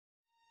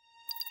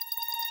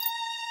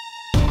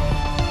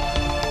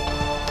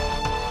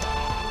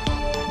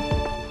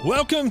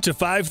Welcome to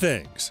 5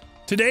 Things.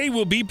 Today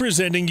we'll be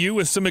presenting you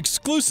with some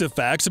exclusive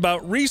facts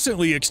about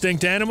recently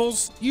extinct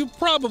animals you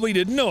probably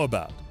didn't know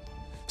about.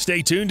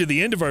 Stay tuned to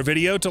the end of our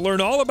video to learn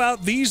all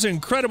about these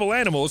incredible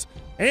animals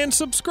and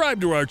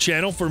subscribe to our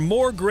channel for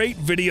more great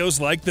videos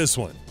like this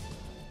one.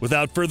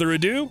 Without further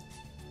ado,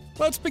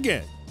 let's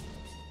begin.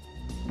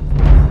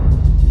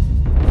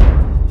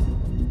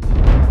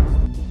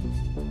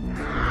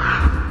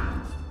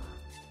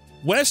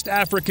 West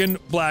African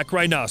black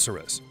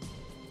rhinoceros.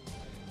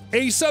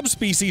 A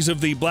subspecies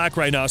of the black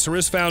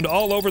rhinoceros found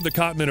all over the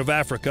continent of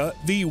Africa,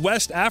 the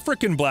West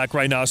African black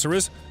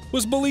rhinoceros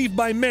was believed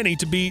by many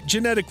to be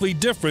genetically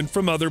different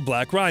from other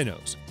black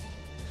rhinos.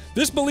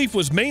 This belief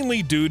was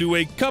mainly due to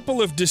a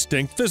couple of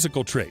distinct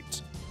physical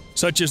traits,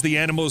 such as the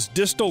animal's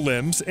distal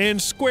limbs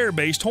and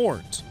square-based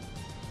horns.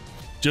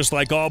 Just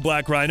like all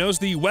black rhinos,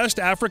 the West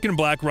African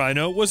black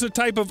rhino was a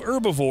type of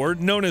herbivore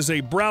known as a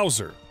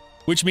browser,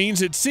 which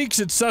means it seeks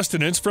its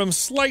sustenance from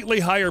slightly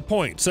higher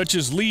points, such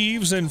as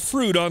leaves and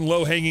fruit on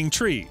low-hanging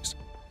trees.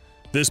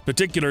 This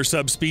particular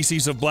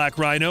subspecies of black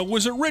rhino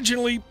was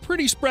originally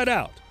pretty spread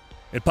out.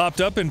 It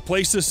popped up in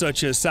places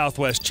such as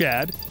southwest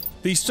Chad,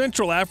 the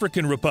Central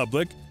African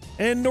Republic,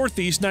 and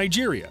northeast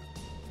Nigeria.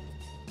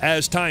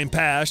 As time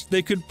passed,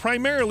 they could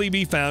primarily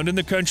be found in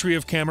the country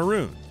of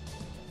Cameroon.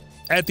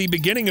 At the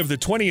beginning of the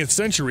 20th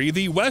century,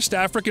 the West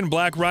African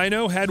black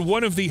rhino had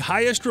one of the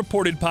highest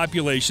reported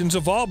populations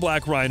of all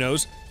black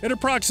rhinos at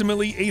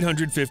approximately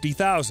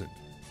 850,000.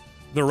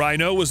 The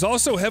rhino was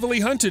also heavily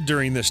hunted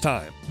during this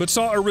time, but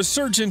saw a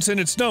resurgence in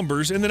its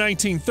numbers in the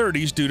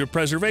 1930s due to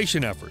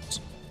preservation efforts.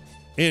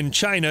 In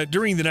China,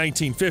 during the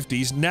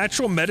 1950s,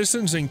 natural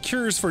medicines and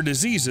cures for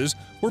diseases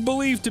were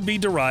believed to be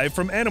derived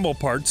from animal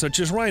parts such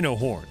as rhino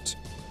horns.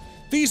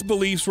 These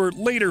beliefs were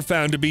later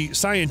found to be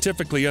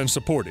scientifically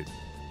unsupported,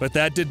 but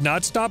that did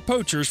not stop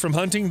poachers from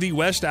hunting the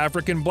West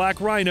African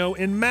black rhino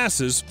in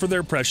masses for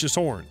their precious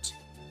horns.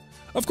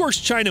 Of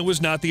course, China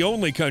was not the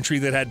only country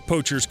that had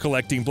poachers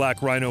collecting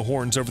black rhino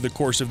horns over the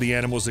course of the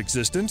animal's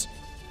existence.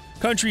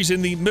 Countries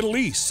in the Middle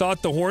East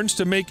sought the horns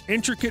to make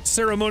intricate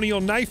ceremonial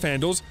knife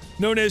handles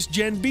known as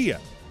janbia,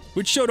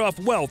 which showed off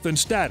wealth and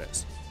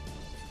status.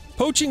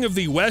 Poaching of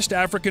the West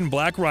African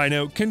black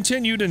rhino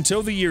continued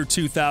until the year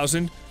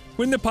 2000,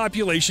 when the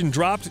population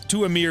dropped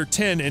to a mere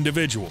 10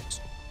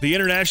 individuals. The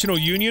International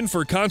Union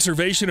for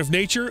Conservation of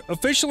Nature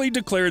officially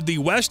declared the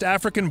West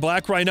African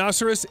black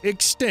rhinoceros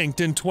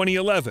extinct in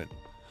 2011,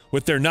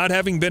 with there not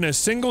having been a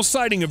single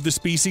sighting of the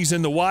species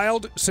in the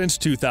wild since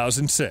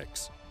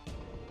 2006.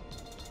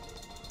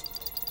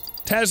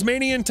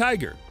 Tasmanian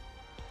tiger.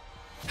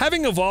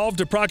 Having evolved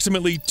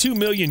approximately 2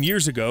 million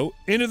years ago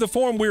into the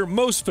form we're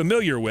most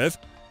familiar with,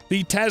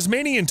 the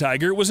Tasmanian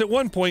tiger was at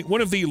one point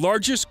one of the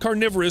largest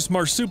carnivorous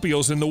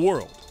marsupials in the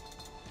world.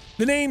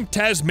 The name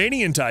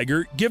Tasmanian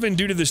tiger, given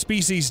due to the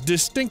species'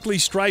 distinctly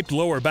striped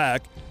lower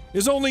back,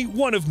 is only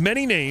one of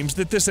many names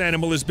that this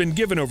animal has been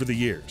given over the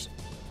years.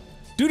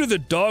 Due to the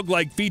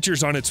dog-like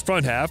features on its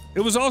front half,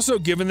 it was also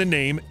given the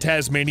name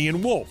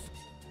Tasmanian wolf.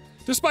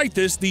 Despite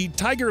this, the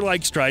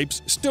tiger-like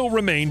stripes still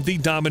remained the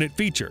dominant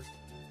feature.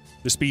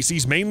 The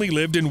species mainly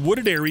lived in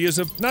wooded areas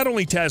of not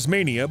only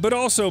Tasmania, but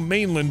also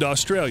mainland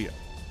Australia.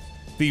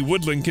 The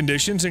woodland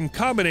conditions, in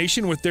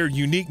combination with their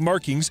unique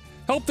markings,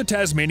 help the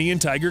Tasmanian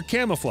tiger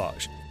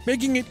camouflage,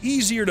 making it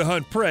easier to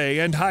hunt prey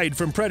and hide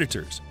from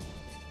predators.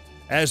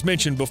 As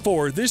mentioned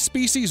before, this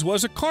species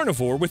was a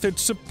carnivore, with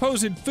its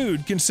supposed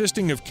food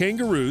consisting of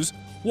kangaroos,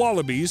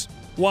 wallabies,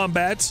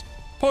 wombats,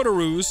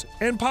 potaroos,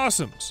 and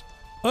possums.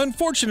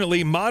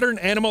 Unfortunately, modern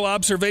animal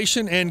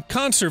observation and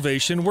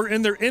conservation were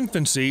in their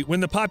infancy when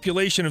the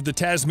population of the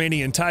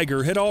Tasmanian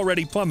tiger had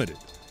already plummeted,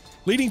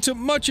 leading to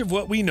much of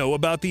what we know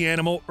about the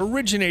animal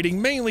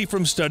originating mainly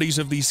from studies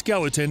of the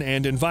skeleton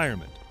and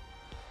environment.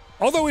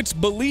 Although it's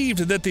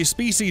believed that the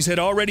species had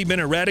already been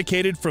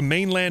eradicated from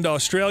mainland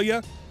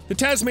Australia, the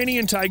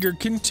Tasmanian tiger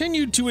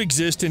continued to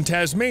exist in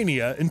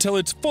Tasmania until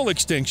its full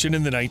extinction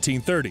in the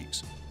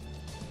 1930s.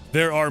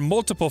 There are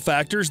multiple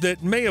factors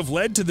that may have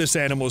led to this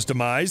animal's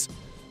demise.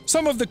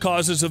 Some of the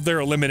causes of their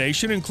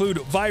elimination include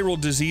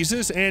viral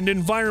diseases and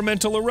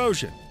environmental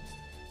erosion.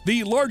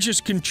 The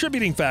largest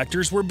contributing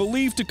factors were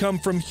believed to come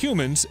from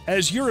humans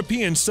as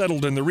Europeans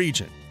settled in the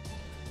region.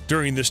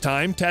 During this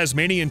time,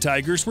 Tasmanian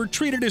tigers were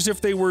treated as if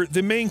they were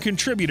the main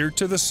contributor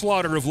to the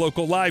slaughter of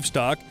local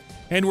livestock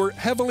and were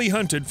heavily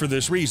hunted for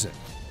this reason.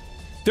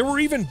 There were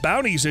even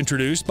bounties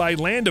introduced by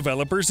land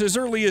developers as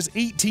early as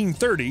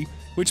 1830,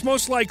 which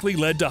most likely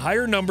led to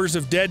higher numbers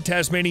of dead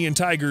Tasmanian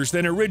tigers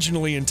than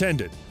originally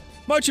intended,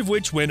 much of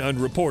which went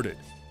unreported.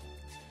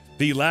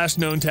 The last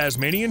known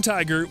Tasmanian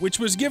tiger, which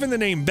was given the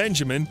name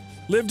Benjamin,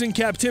 lived in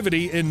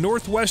captivity in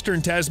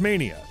northwestern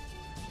Tasmania.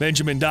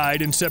 Benjamin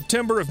died in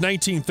September of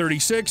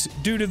 1936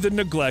 due to the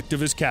neglect of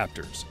his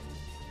captors.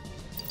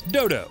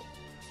 Dodo.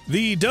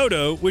 The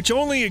dodo, which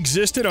only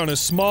existed on a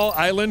small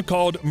island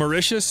called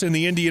Mauritius in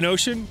the Indian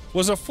Ocean,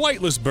 was a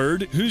flightless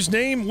bird whose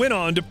name went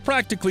on to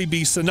practically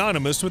be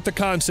synonymous with the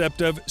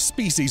concept of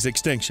species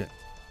extinction.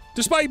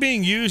 Despite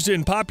being used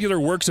in popular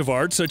works of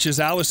art such as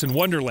Alice in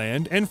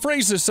Wonderland and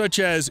phrases such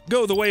as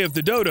 "go the way of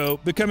the dodo"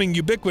 becoming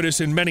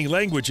ubiquitous in many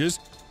languages,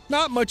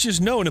 not much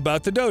is known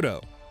about the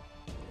dodo.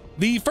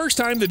 The first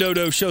time the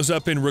dodo shows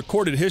up in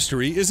recorded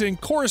history is in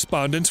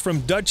correspondence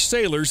from Dutch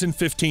sailors in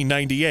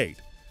 1598.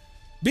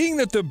 Being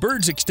that the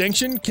bird's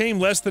extinction came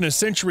less than a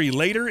century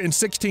later in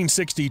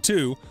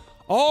 1662,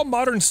 all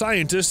modern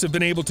scientists have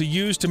been able to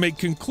use to make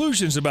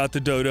conclusions about the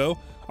dodo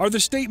are the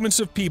statements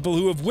of people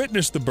who have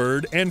witnessed the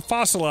bird and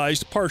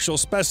fossilized partial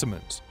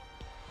specimens.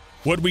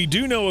 What we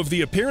do know of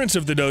the appearance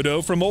of the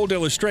dodo from old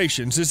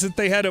illustrations is that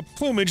they had a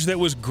plumage that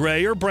was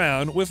gray or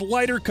brown with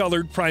lighter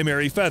colored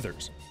primary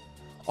feathers.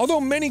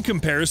 Although many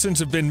comparisons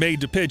have been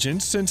made to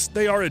pigeons since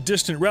they are a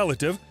distant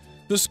relative,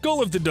 the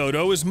skull of the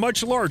dodo is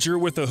much larger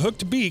with a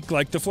hooked beak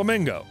like the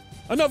flamingo,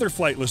 another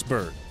flightless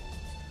bird.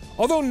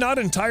 Although not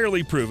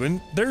entirely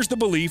proven, there's the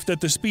belief that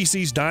the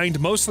species dined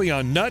mostly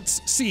on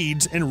nuts,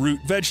 seeds, and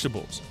root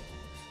vegetables.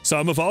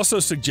 Some have also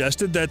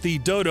suggested that the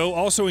dodo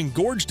also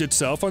engorged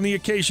itself on the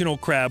occasional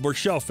crab or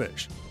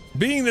shellfish.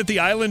 Being that the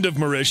island of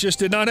Mauritius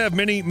did not have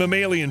many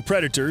mammalian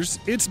predators,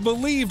 it's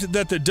believed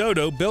that the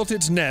dodo built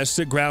its nests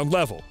at ground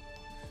level.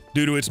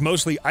 Due to its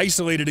mostly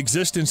isolated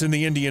existence in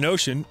the Indian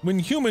Ocean, when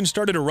humans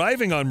started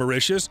arriving on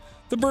Mauritius,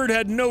 the bird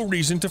had no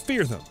reason to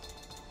fear them.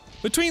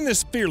 Between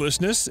this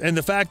fearlessness and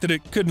the fact that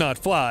it could not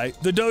fly,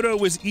 the dodo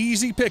was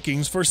easy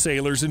pickings for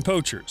sailors and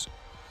poachers.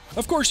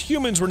 Of course,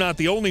 humans were not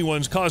the only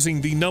ones causing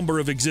the number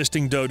of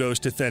existing dodos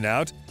to thin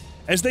out.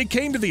 As they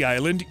came to the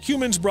island,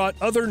 humans brought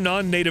other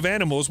non-native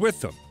animals with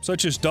them,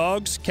 such as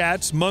dogs,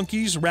 cats,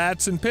 monkeys,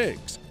 rats, and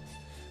pigs.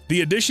 The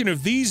addition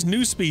of these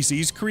new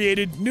species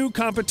created new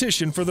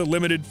competition for the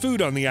limited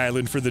food on the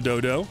island for the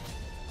dodo.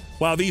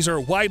 While these are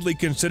widely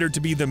considered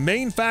to be the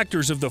main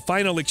factors of the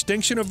final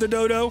extinction of the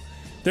dodo,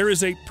 there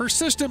is a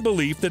persistent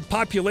belief that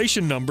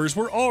population numbers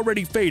were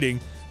already fading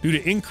due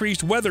to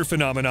increased weather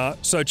phenomena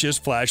such as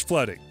flash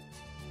flooding.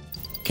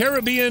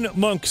 Caribbean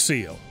monk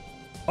seal.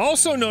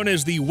 Also known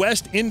as the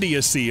West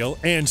India seal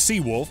and sea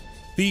wolf,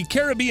 the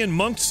Caribbean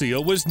monk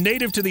seal was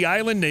native to the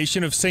island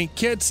nation of Saint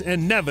Kitts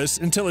and Nevis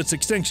until its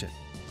extinction.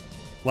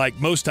 Like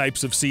most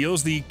types of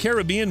seals, the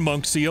Caribbean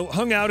monk seal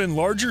hung out in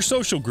larger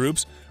social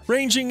groups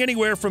ranging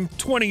anywhere from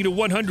 20 to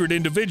 100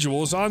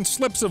 individuals on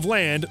slips of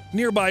land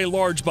nearby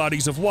large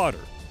bodies of water.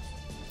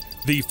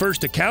 The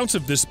first accounts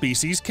of this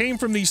species came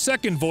from the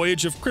second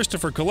voyage of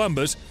Christopher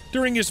Columbus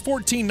during his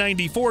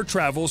 1494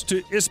 travels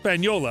to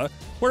Hispaniola,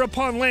 where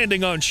upon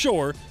landing on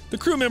shore, the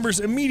crew members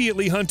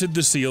immediately hunted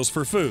the seals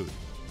for food.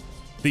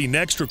 The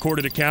next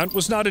recorded account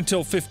was not until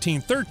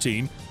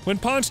 1513, when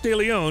Ponce de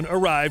Leon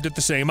arrived at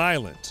the same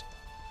islands.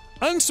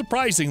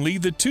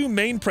 Unsurprisingly, the two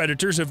main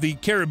predators of the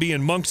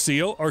Caribbean monk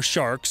seal are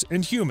sharks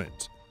and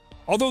humans.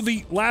 Although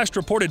the last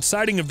reported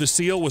sighting of the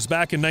seal was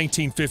back in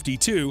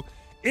 1952,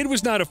 it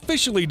was not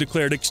officially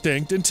declared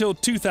extinct until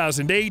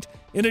 2008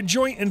 in a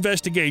joint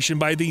investigation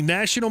by the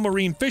National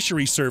Marine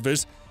Fisheries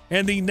Service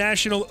and the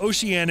National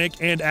Oceanic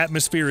and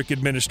Atmospheric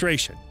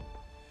Administration.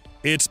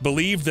 It's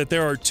believed that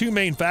there are two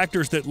main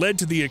factors that led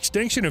to the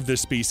extinction of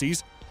this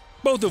species,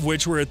 both of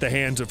which were at the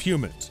hands of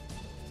humans.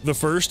 The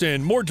first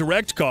and more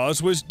direct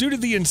cause was due to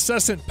the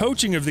incessant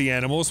poaching of the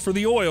animals for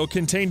the oil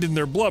contained in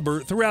their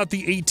blubber throughout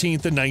the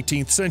 18th and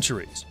 19th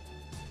centuries.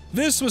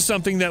 This was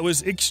something that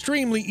was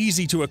extremely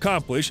easy to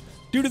accomplish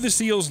due to the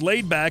seal's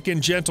laid-back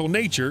and gentle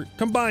nature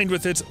combined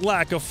with its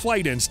lack of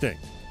flight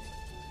instinct.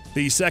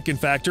 The second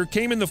factor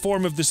came in the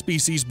form of the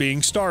species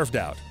being starved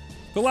out.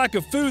 The lack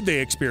of food they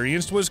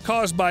experienced was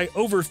caused by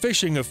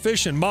overfishing of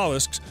fish and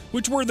mollusks,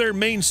 which were their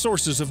main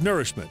sources of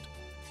nourishment.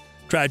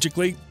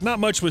 Tragically, not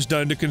much was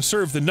done to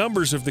conserve the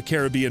numbers of the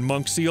Caribbean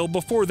monk seal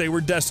before they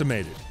were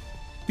decimated.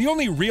 The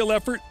only real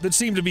effort that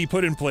seemed to be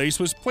put in place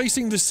was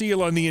placing the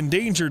seal on the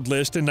endangered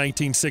list in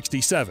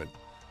 1967,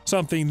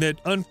 something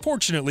that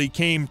unfortunately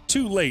came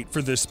too late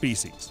for this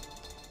species.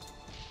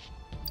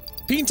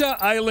 Pinta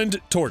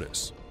Island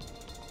tortoise.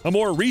 A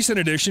more recent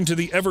addition to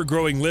the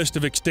ever-growing list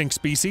of extinct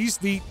species,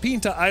 the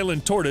Pinta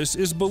Island tortoise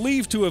is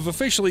believed to have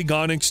officially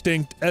gone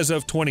extinct as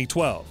of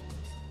 2012.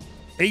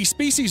 A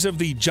species of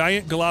the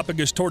giant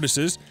Galapagos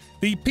tortoises,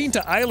 the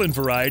Pinta Island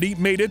variety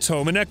made its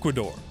home in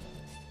Ecuador.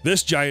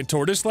 This giant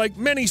tortoise, like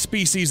many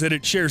species that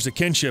it shares a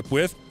kinship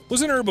with,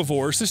 was an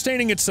herbivore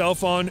sustaining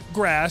itself on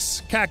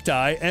grass,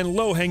 cacti, and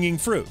low-hanging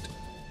fruit.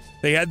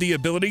 They had the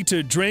ability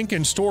to drink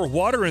and store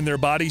water in their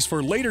bodies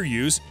for later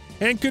use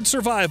and could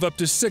survive up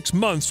to 6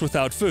 months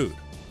without food.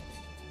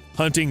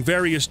 Hunting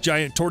various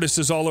giant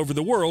tortoises all over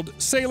the world,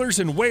 sailors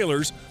and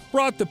whalers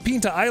brought the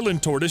Pinta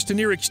Island tortoise to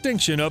near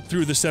extinction up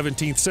through the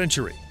 17th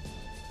century.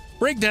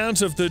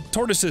 Breakdowns of the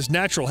tortoise's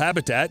natural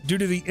habitat due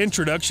to the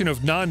introduction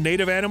of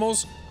non-native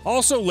animals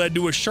also led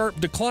to a sharp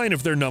decline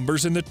of their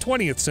numbers in the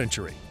 20th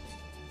century.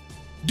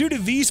 Due to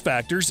these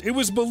factors, it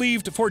was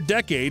believed for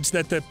decades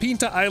that the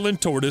Pinta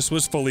Island tortoise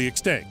was fully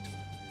extinct.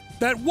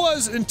 That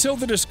was until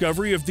the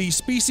discovery of the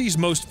species'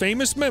 most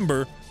famous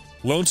member,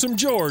 Lonesome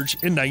George,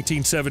 in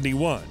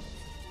 1971.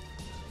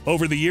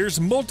 Over the years,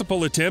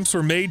 multiple attempts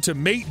were made to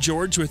mate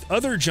George with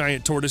other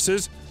giant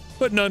tortoises,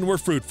 but none were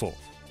fruitful.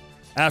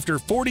 After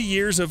 40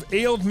 years of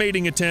failed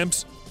mating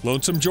attempts,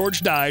 Lonesome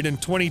George died in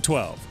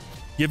 2012,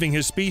 giving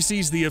his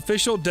species the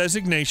official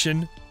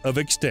designation of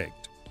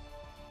extinct.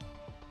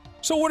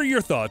 So what are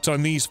your thoughts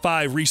on these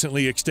 5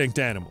 recently extinct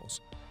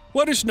animals?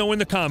 Let us know in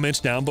the comments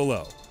down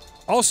below.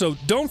 Also,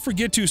 don't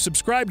forget to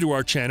subscribe to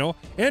our channel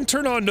and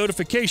turn on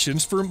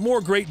notifications for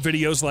more great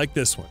videos like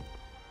this one.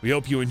 We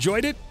hope you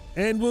enjoyed it,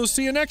 and we'll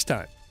see you next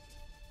time.